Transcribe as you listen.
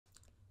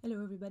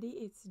Hello everybody,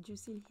 it's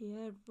Juicy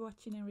here,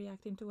 watching and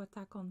reacting to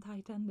Attack on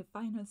Titan, the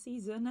final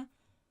season.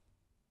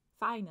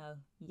 Final,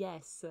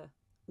 yes,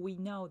 we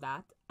know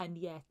that, and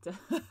yet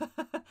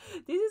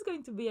this is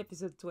going to be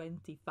episode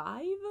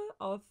 25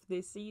 of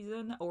this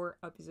season, or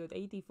episode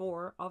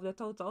 84 of the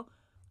total.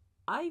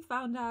 I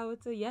found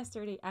out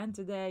yesterday and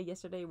today,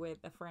 yesterday with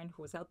a friend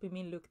who was helping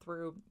me look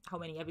through how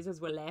many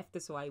episodes were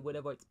left so I would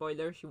avoid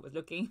spoilers. She was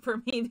looking for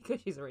me because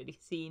she's already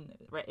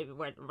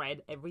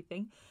read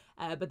everything.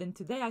 But then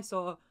today I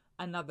saw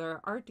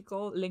another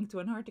article, linked to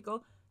an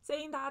article,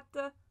 saying that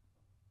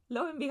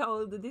lo and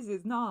behold, this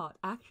is not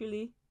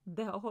actually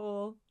the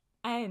whole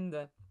end.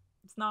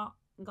 It's not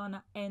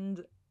gonna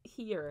end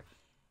here.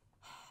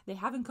 They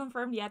haven't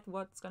confirmed yet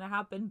what's gonna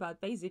happen, but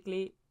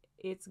basically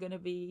it's gonna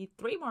be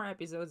 3 more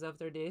episodes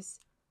after this,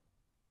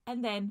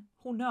 and then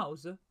who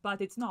knows, but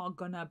it's not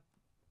gonna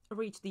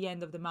reach the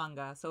end of the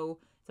manga. So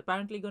it's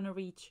apparently gonna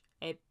reach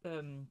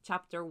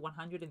chapter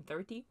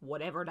 130,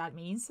 whatever that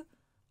means.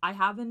 I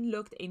haven't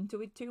looked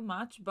into it too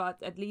much,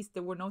 but at least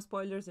there were no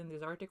spoilers in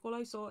this article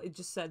I saw. It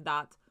just said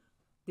that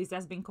this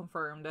has been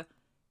confirmed.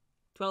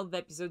 12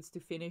 episodes to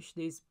finish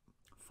this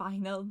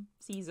final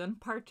season,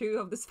 part 2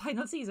 of this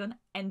final season,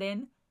 and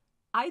then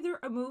either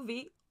a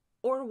movie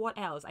or what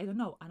else? I don't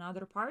know.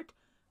 Another part?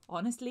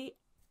 Honestly,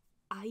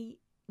 I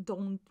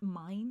don't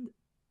mind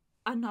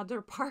another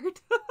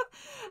part.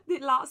 The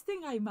last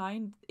thing I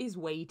mind is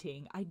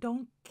waiting. I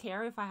don't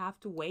care if I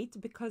have to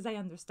wait because I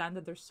understand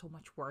that there's so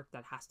much work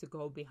that has to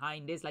go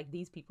behind this. Like,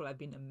 these people have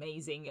been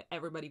amazing.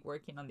 Everybody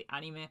working on the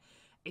anime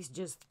is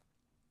just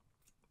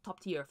top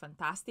tier,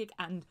 fantastic.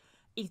 And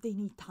if they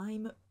need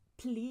time,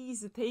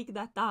 please take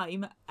that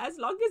time, as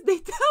long as they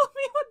tell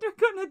me what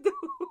they're gonna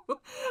do.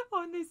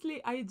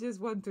 Honestly, I just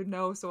want to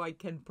know so I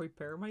can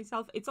prepare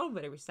myself. It's all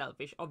very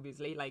selfish,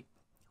 obviously, like,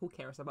 who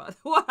cares about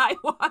what I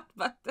want?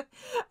 But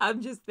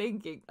I'm just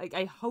thinking, like,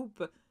 I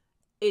hope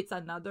it's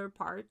another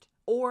part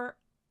or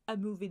a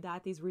movie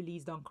that is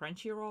released on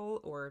Crunchyroll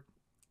or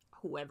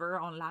whoever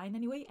online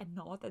anyway, and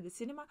not at the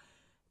cinema.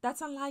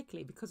 That's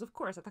unlikely because, of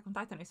course, Attack on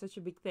Titan is such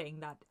a big thing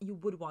that you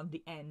would want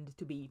the end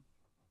to be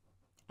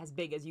as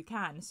big as you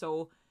can.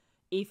 So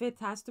if it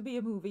has to be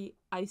a movie,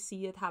 I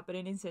see it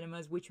happening in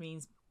cinemas, which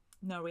means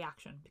no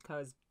reaction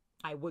because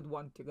I would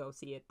want to go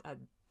see it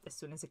as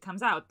soon as it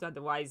comes out.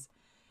 Otherwise,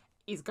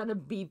 it's gonna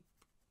be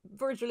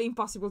virtually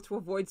impossible to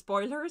avoid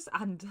spoilers,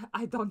 and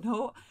I don't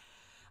know.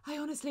 I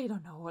honestly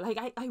don't know.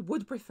 Like, I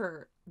would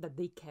prefer that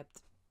they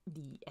kept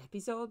the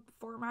episode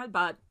format,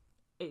 but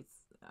it's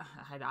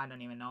I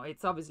don't even know.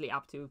 It's obviously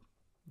up to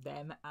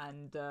them,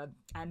 and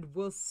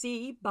we'll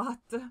see. But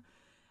I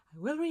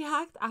will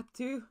react up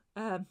to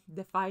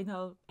the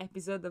final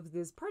episode of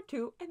this part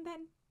 2, and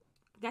then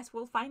guess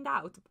we'll find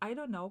out. I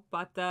don't know,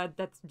 but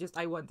that's just,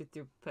 I wanted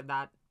to put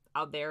that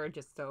out there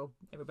just so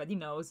everybody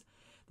knows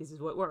this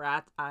is what we're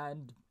at.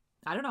 And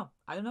I don't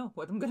know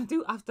what I'm gonna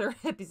do after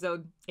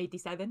episode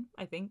 87.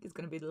 I think is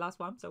gonna be the last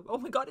one. So, oh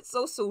my god, it's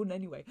so soon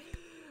anyway.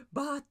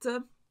 But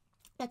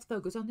let's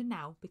focus on the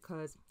now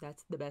because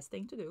that's the best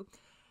thing to do.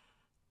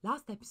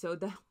 Last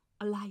episode,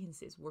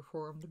 alliances were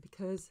formed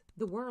because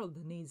the world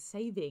needs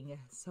saving.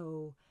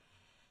 So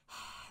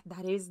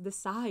that is the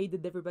side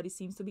that everybody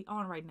seems to be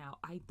on right now.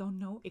 I don't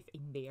know if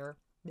in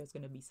there's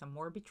going to be some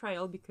more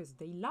betrayal because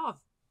they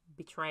love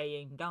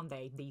betraying, don't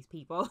they, these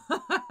people?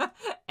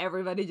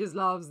 Everybody just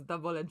loves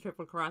double and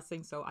triple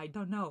crossing. So I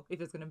don't know if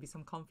there's going to be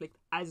some conflict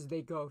as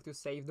they go to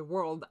save the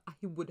world. I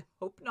would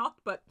hope not,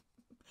 but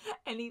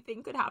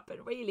anything could happen,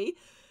 really.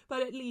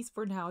 But at least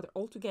for now, they're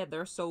all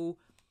together. So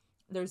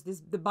there's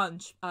the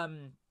bunch,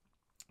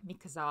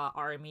 Mikasa,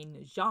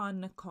 Armin,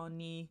 Jean,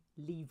 Connie,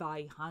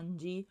 Levi,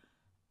 Hanji.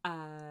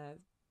 I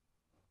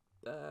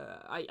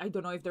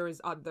don't know if there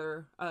is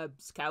other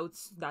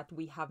scouts that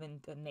we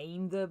haven't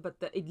named, but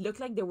it looked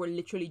like they were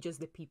literally just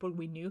the people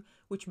we knew,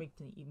 which makes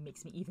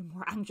me even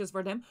more anxious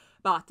for them.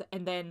 But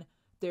and then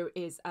there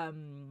is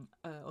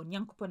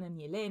Onyankopon and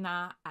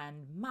Yelena,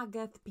 and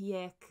Magath,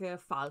 Piek,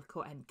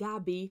 Falco, and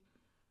Gabi.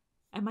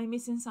 Am I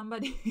missing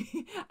somebody?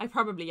 I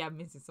probably am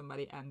missing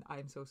somebody, and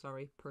I'm so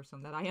sorry,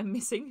 person that I am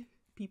missing,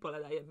 people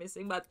that I am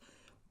missing. But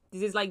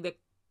this is like the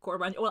core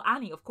bunch. Well,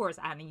 Annie, of course,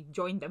 Annie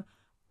joined them.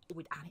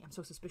 With Annie, I'm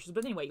so suspicious.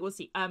 But anyway, we'll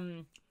see.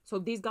 So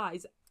these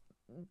guys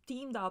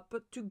teamed up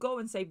to go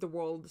and save the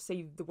world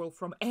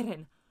from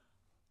Eren.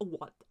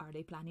 What are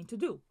they planning to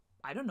do?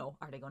 I don't know.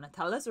 Are they gonna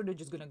tell us, or they're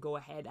just gonna go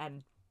ahead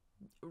and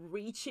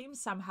reach him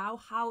somehow?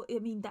 How? I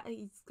mean, that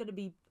it's gonna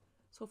be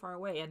so far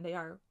away, and they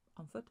are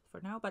on foot for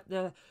now. But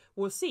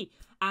we'll see.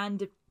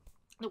 And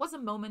there was a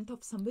moment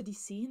of somebody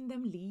seeing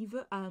them leave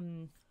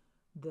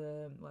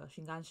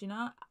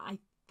Shinganshina. I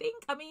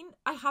think. I mean,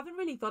 I haven't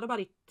really thought about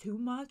it too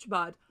much,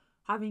 but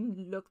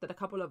having looked at a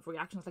couple of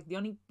reactions, like the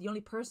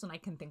only person I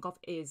can think of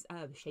is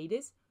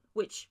Shadis,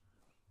 which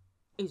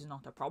is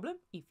not a problem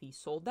if he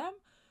sold them.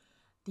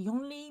 The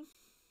only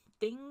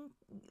thing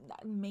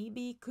that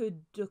maybe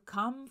could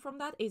come from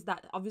that is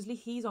that obviously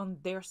he's on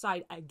their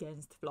side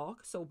against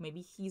Flock, so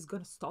maybe he's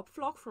gonna stop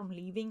Flock from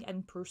leaving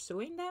and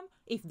pursuing them,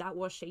 if that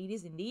was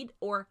Shadis indeed.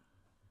 Or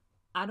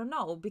I don't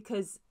know,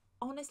 because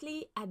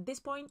honestly, at this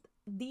point,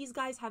 these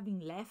guys having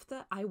left,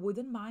 I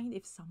wouldn't mind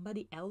if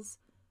somebody else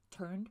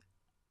turned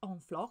on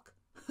Flock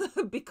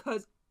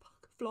because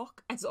fuck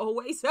Flock, as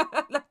always.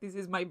 Like, this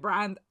is my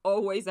brand,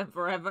 always and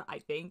forever, I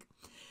think.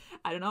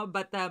 I don't know,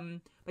 but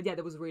yeah,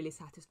 that was really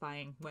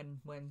satisfying when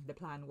the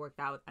plan worked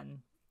out and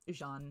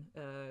Jean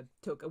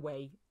took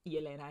away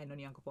Yelena and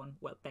Onyankopon,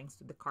 well, thanks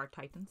to the card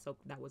titan, so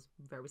that was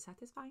very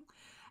satisfying.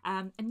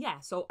 And yeah,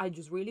 so I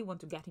just really want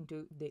to get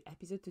into the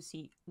episode to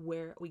see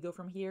where we go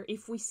from here,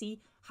 if we see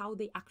how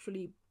they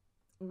actually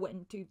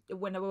went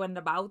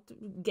about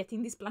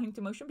getting this plan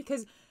into motion,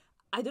 because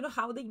I don't know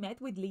how they met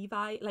with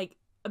Levi. Like,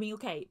 I mean,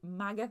 okay,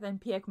 Magath and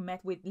Piek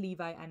met with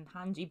Levi and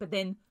Hanji, but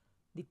then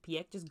did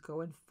Piek just go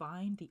and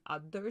find the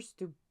others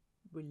to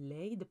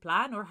relay the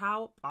plan, or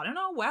how? I don't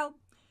know. Well,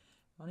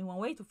 only one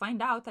way to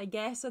find out, I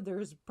guess.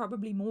 There's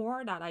probably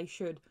more that I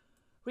should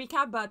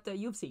recap, but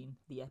you've seen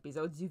the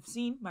episodes, you've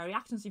seen my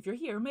reactions. If you're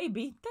here,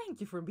 maybe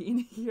thank you for being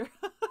here.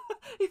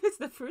 If it's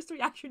the first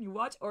reaction you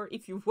watch, or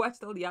if you've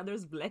watched all the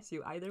others, bless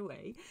you either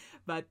way.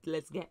 But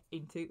let's get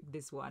into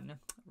this one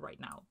right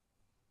now.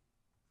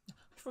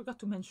 I forgot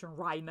to mention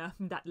Raina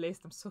in that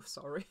list. I'm so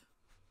sorry.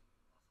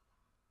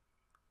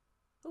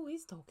 Who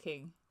is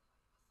talking?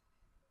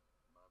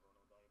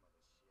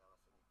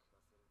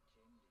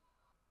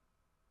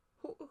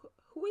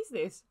 Who is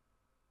this?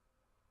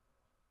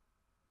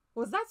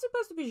 Was that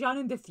supposed to be Jean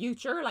in the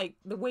future? Like,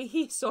 the way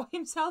he saw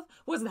himself?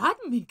 Was that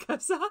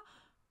Mikasa?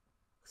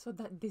 So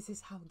that this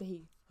is how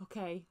they...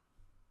 Okay.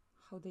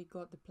 How they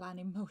got the plan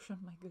in motion,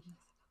 my goodness.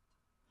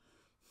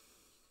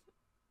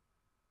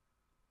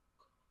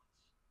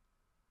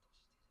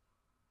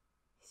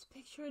 He's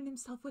picturing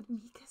himself with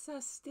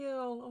Mikasa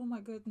still. Oh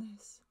my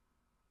goodness.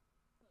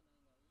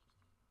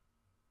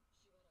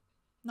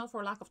 Not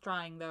for lack of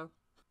trying, though.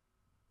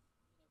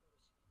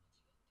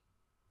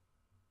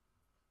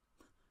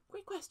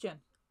 Great question.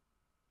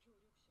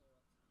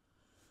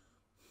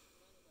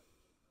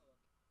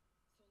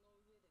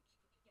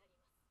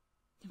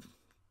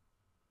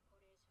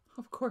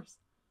 Of course.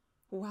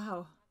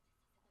 Wow.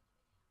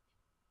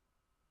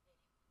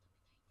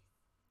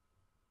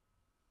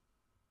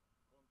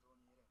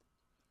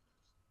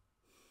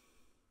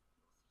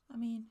 I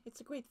mean, it's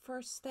a great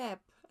first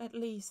step, at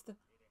least.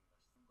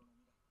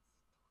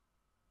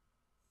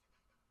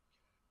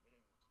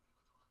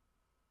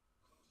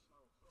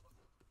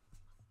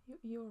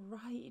 You're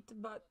right,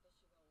 but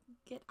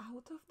get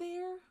out of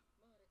there?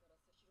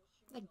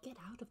 Like, get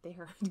out of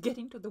there. Get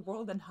into the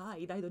world and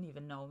hide. I don't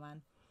even know,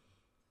 man.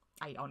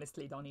 I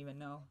honestly don't even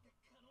know.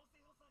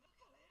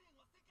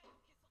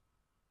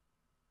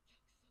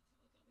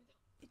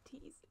 It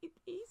is. It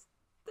is.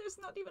 There's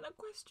not even a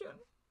question.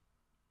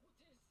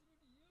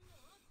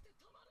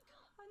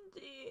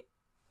 Angie.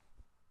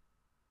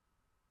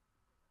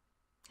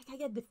 Like, I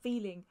get the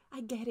feeling.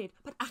 I get it.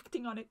 But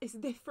acting on it is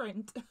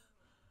different.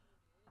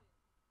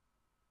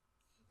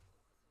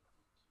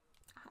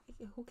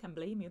 Who can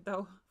blame you,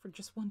 though, for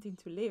just wanting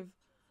to live?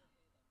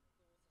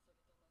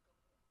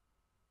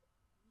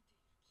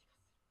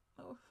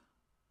 Oh.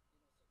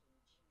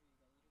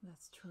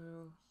 That's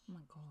true. Oh my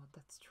god,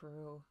 that's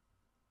true.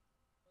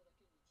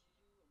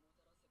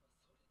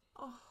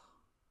 Oh.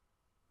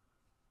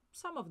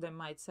 Some of them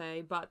might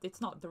say, but it's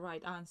not the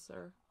right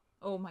answer.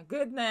 Oh my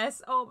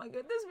goodness. Oh my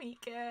goodness,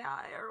 Mike.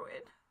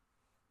 Erwin.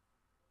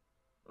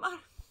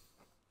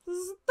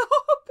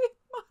 Stop it,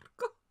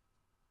 Marco.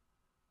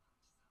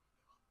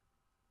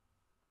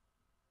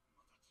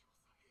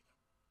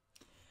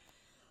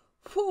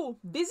 Whew,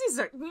 this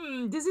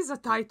is a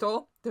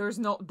title. There's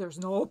no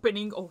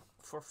opening. Oh,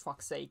 for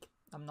fuck's sake.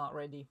 I'm not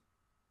ready.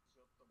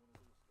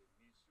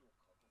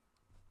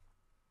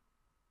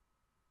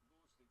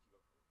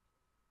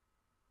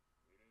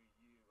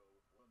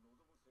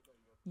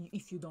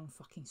 If you don't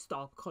fucking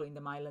stop calling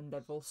them island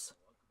devils.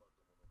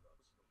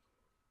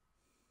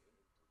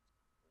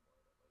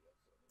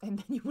 And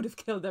then you would have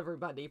killed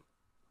everybody.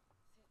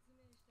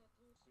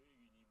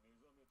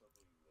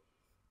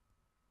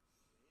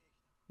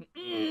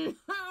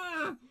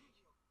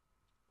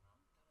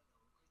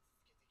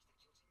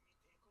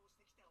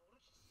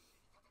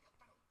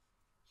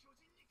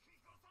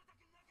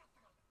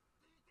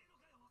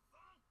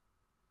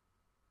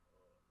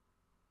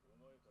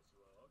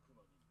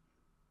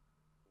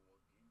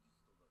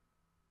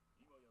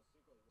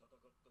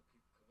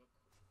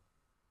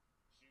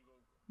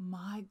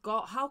 My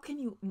god, how can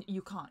you...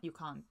 You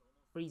can't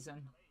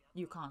reason.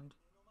 You can't.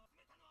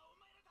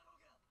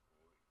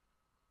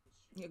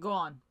 Yeah, go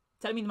on.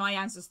 Tell me my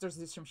ancestors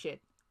did some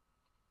shit.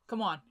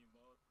 Come on.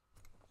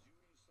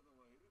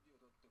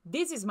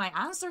 This is my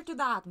answer to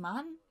that,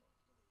 man.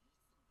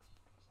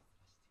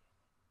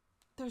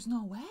 There's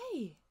no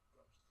way.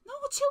 No,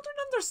 children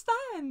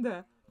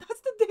understand.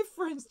 That's the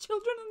difference.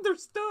 Children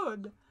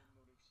understood.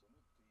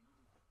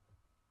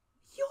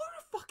 You're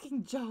a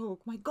fucking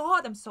joke. My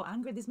god, I'm so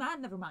angry at this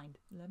man. Never mind.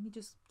 Let me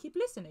just keep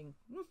listening.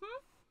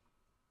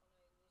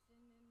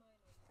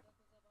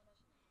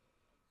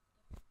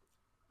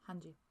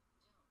 Hanji.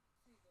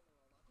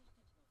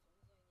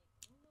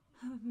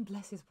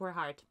 Bless his poor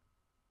heart.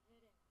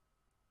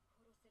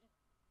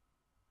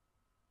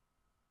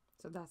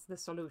 So that's the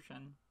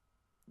solution.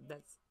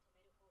 That's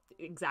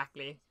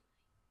exactly.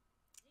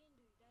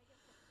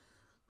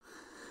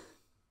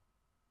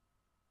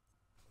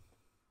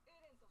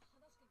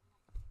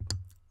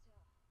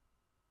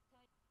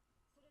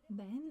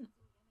 Then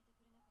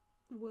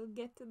we'll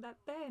get to that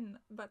then,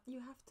 but you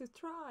have to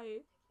try.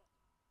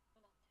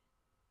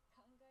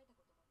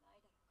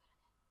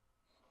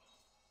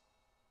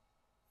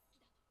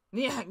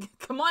 Yeah,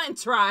 come on and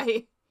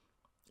try.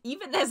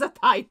 Even as a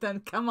Titan,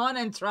 come on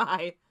and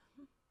try.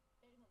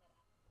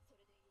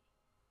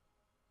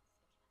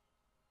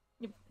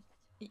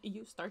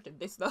 You started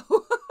this though.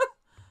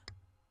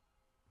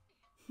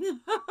 And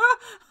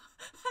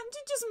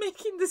you're just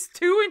making the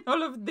stew in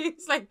all of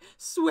this, like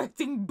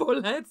sweating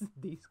bullets.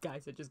 These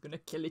guys are just gonna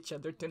kill each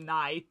other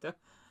tonight.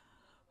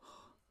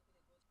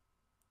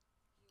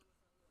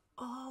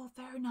 Oh,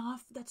 fair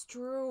enough. That's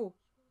true.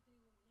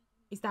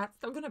 Is that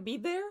still gonna be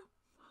there?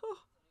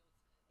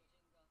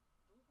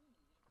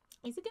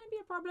 Is it gonna be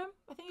a problem?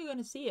 I think you're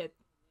gonna see it.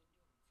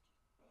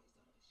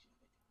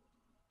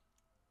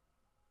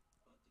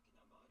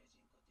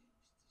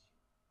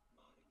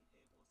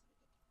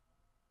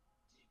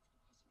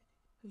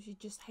 She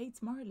just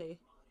hates Marley.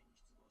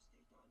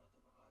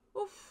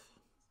 Oof.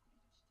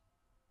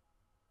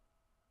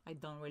 I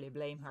don't really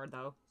blame her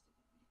though.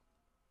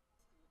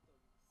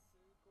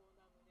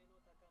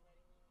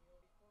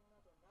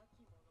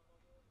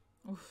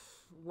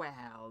 Oof.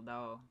 Well,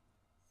 though.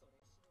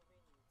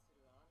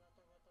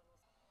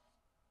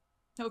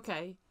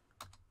 Okay.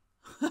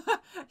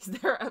 Is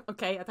there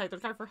a title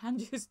card for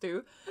Hanji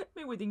stew?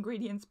 Made with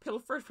ingredients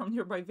pilfered from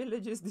nearby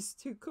villages, the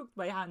stew cooked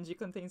by Hanji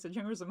contains a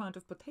generous amount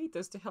of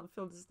potatoes to help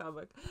fill the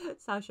stomach.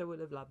 Sasha would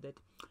have loved it.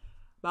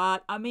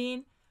 But, I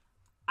mean,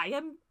 I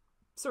am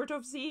sort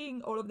of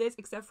seeing all of this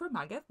except for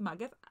Magath.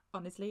 Magath,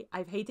 honestly,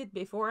 I've hated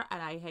before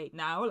and I hate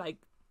now. Like,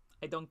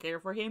 I don't care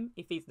for him.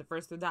 If he's the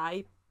first to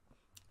die,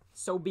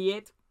 so be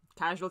it.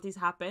 Casualties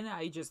happen.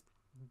 I just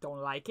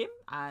don't like him,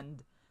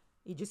 and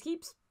he just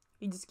keeps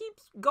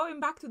going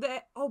back to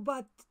the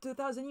but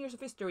 2,000 years of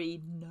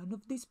history. None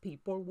of these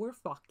people were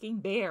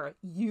fucking there.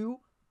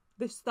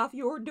 The stuff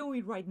you're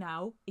doing right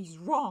now is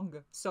wrong,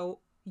 so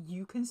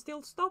you can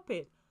still stop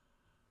it.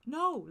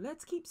 No,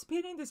 let's keep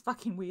spinning this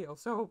fucking wheel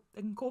so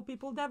I can call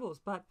people devils.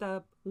 But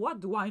what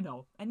do I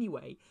know?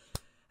 Anyway,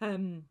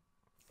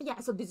 yeah,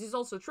 so this is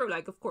also true.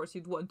 Like, of course,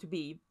 you'd want to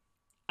be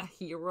a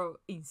hero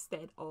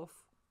instead of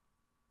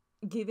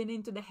giving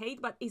into the hate,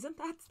 but isn't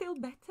that still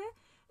better?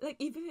 Like,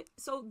 even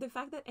so, the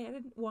fact that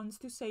Eren wants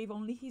to save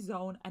only his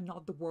own and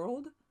not the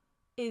world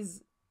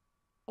is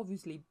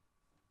obviously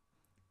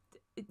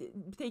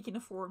taking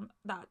a form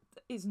that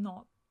is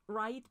not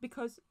right,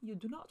 because you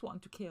do not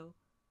want to kill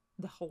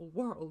the whole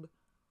world.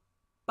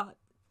 But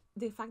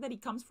the fact that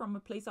it comes from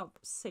a place of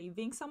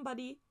saving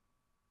somebody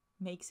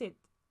makes it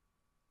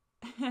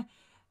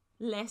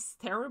less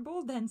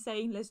terrible than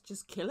saying let's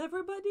just kill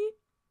everybody.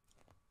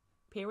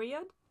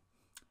 Period.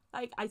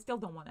 Like, I still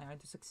don't want Eren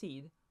to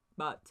succeed,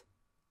 but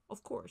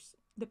of course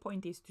the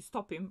point is to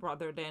stop him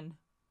rather than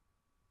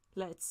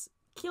let's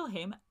kill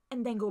him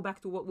and then go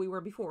back to what we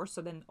were before,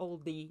 so then all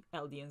the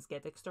Eldians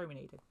get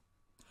exterminated.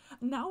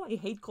 Now I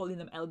hate calling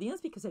them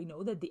Eldians because I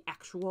know that the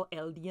actual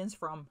Eldians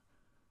from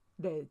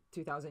the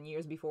 2,000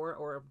 years before,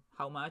 or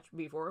how much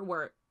before,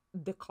 were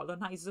the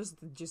colonizers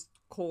that just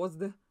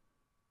caused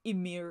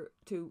Ymir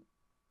to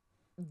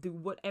do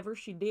whatever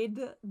she did,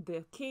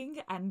 the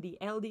king and the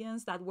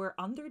Eldians that were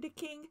under the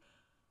king,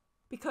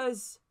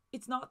 because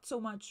it's not so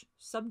much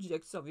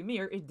subjects of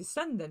Ymir, it's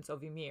descendants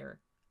of Ymir.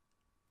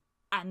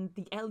 And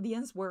the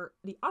Eldians were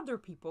the other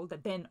people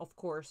that then, of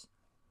course,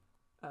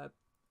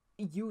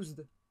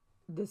 used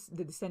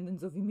the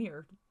descendants of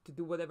Ymir to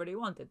do whatever they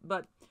wanted.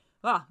 But,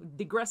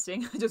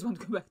 digressing, I just want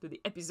to go back to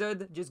the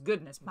episode. Just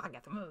goodness,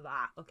 Magath.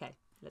 Okay,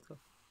 let's go.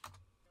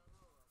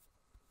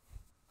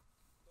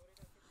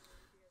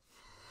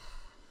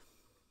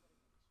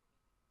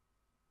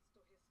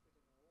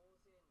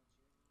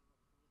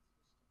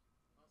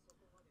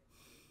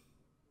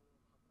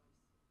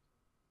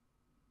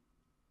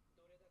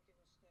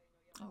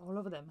 All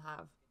of them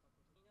have.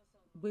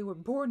 We were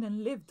born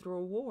and lived through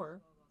a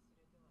war.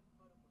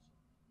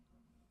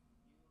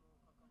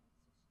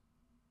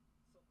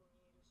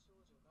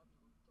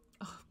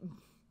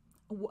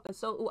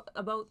 So,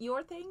 about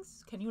your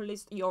things, can you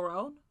list your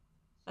own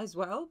as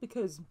well?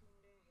 Because.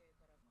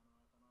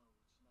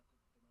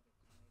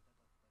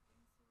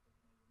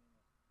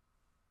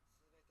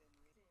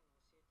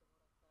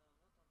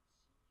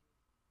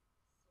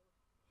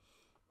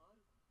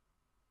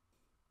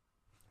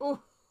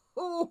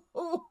 Oh,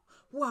 oh,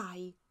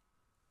 why?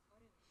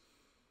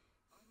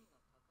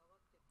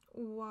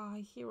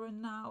 Why here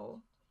and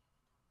now?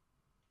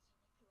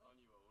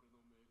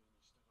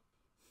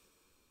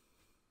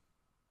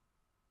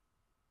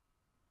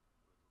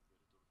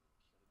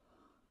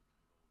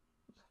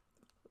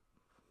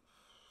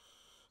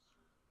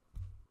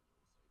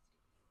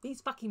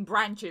 These fucking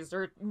branches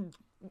are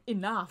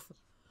enough.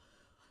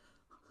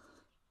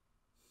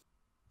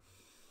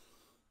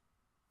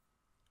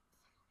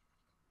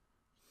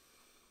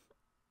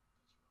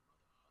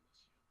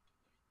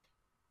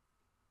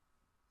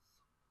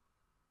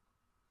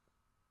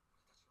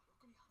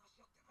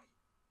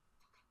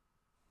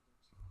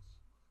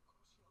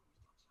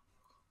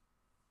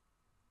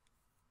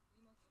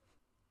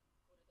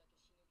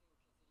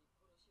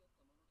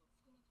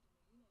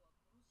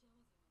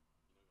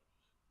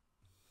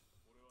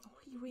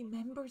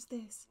 remembers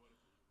this.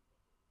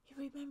 He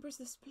remembers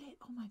the split.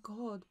 Oh my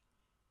god.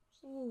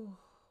 Oh,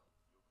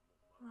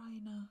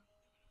 Raina.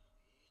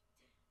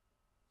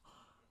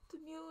 The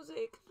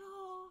music, no.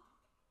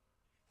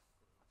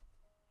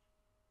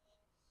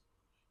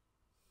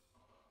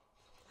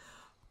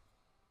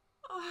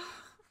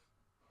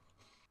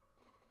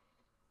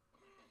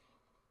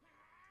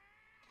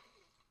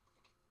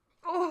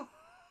 Oh.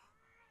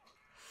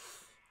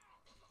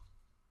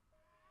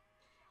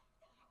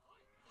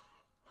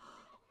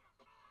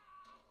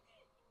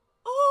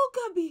 Oh,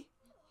 Gabi.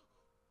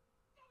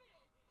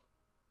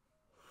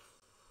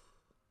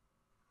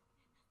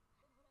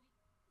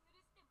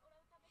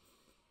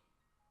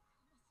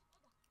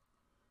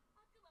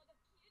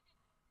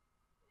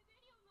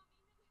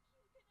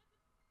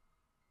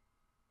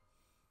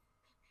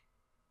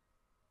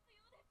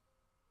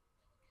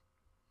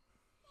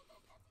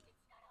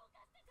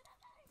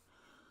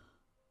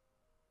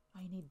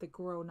 I need the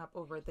grown-up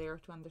over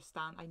there to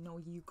understand. I know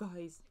you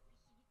guys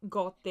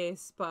got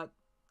this, but...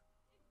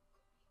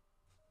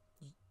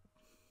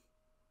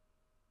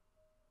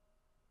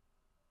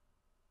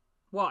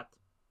 What?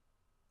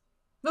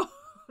 No,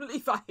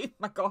 Levi,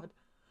 my god.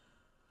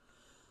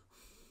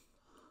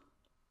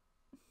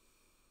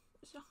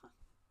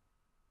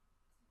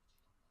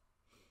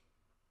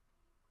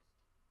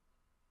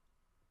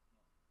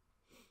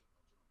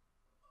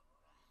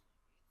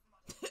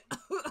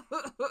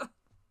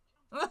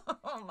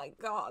 Oh my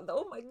god,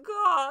 oh my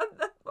god,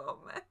 that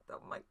moment,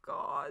 oh my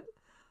god.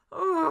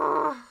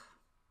 Oh.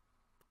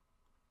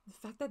 The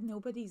fact that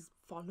nobody's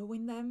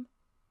following them,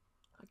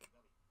 like,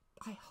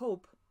 I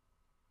hope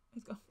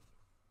it's going.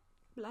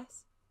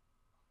 Bless.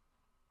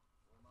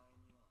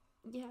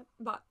 Yeah,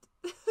 but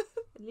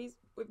at least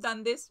we've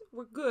done this,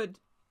 we're good.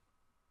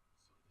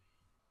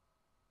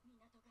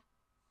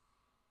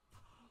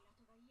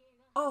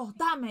 Oh,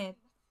 damn it.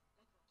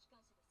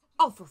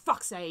 Oh, for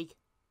fuck's sake.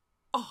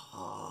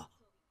 Oh.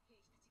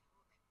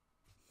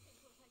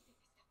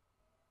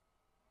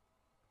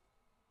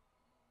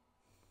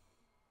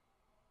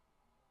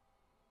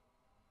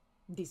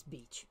 This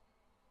beach.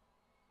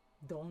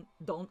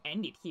 Don't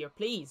end it here,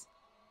 please.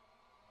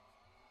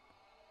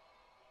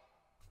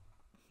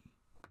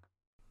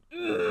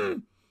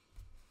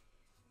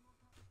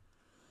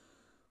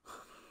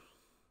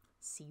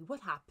 See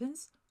what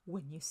happens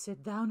when you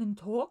sit down and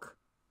talk?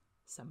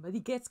 Somebody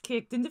gets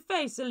kicked in the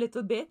face a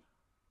little bit,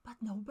 but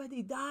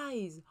nobody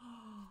dies.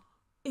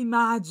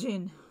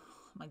 Imagine.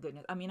 My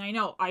goodness. I mean,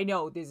 I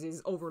know this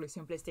is overly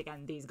simplistic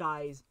and these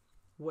guys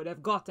would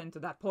have gotten to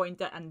that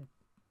point and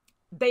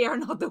they are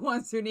not the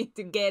ones who need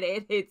to get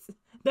it. It's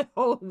the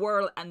whole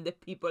world and the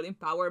people in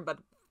power, but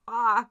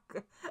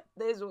fuck,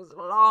 this was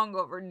long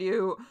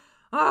overdue.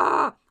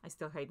 I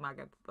still hate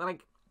manga.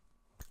 Like,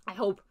 I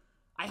hope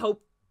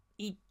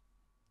he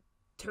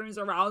turns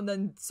around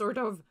and sort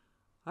of,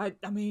 I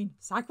mean,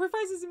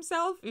 sacrifices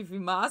himself if he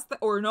must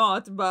or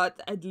not,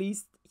 but at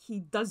least he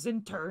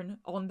doesn't turn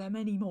on them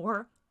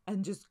anymore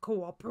and just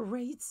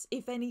cooperates,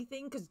 if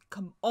anything, because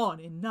come on,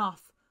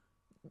 enough.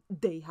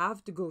 They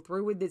have to go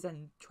through with this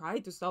and try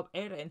to stop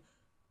Eren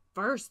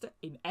first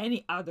in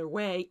any other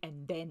way,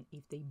 and then,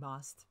 if they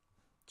must,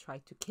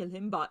 try to kill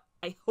him. But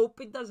I hope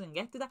it doesn't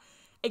get to that.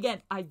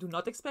 Again, I do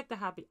not expect a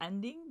happy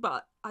ending,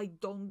 but I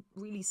don't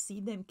really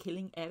see them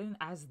killing Eren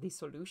as the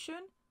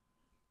solution.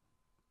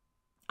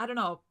 I don't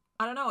know.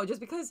 Just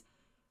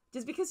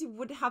because he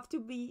would have to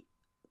be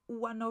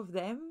one of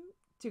them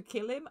to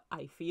kill him,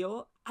 I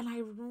feel, and I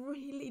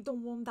really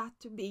don't want that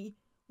to be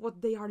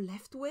what they are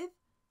left with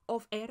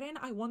of Eren.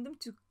 I want them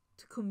to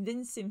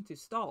convince him to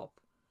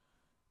stop.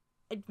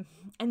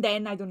 And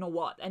then I don't know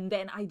what. And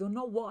then I don't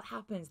know what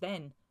happens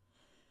then.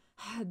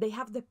 They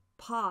have the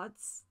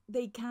pods.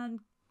 They can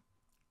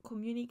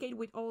communicate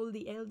with all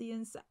the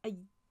aliens.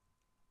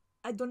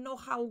 I don't know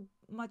how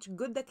much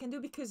good that can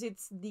do, because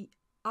it's the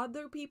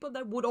other people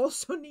that would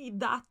also need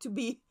that to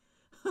be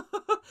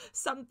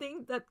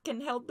something that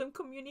can help them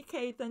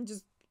communicate and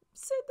just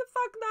sit the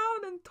fuck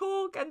down and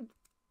talk, and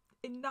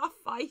enough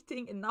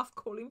fighting, enough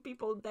calling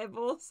people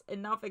devils,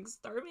 enough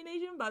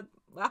extermination, but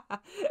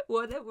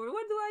whatever,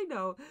 what do I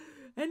know?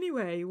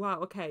 Anyway, wow,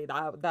 okay,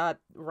 that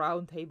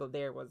round table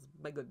there was,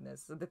 my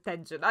goodness, the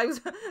tension. I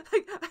was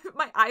like,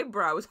 my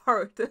eyebrows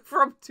hurt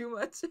from too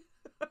much.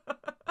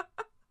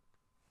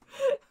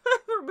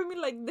 For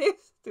being like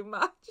this too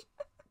much.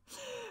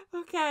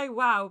 Okay,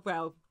 wow,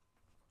 well,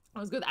 that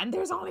was good. And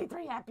there's only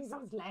 3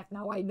 episodes left.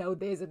 Now I know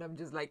this, and I'm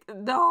just like,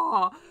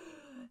 no.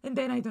 And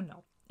then I don't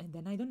know.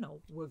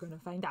 We're gonna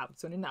find out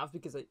soon enough,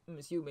 because I'm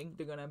assuming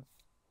they're gonna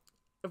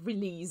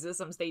release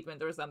some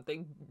statement or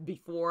something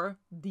before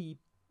the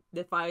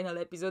final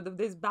episode of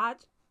this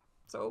batch.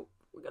 So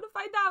we're gonna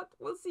find out.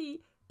 We'll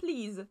see.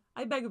 Please,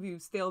 I beg of you,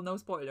 still no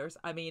spoilers.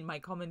 I mean, my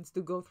comments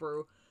do go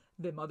through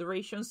the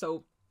moderation,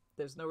 so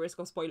there's no risk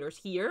of spoilers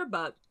here,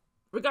 but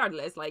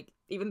regardless, like,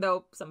 even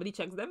though somebody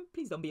checks them,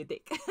 please don't be a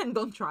dick and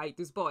don't try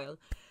to spoil.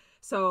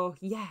 So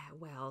yeah,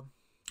 well,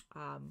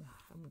 I'm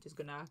just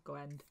gonna go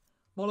and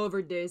mull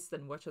over this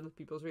and watch other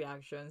people's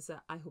reactions.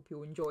 I hope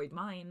you enjoyed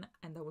mine,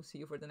 and I will see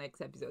you for the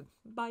next episode.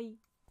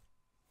 Bye!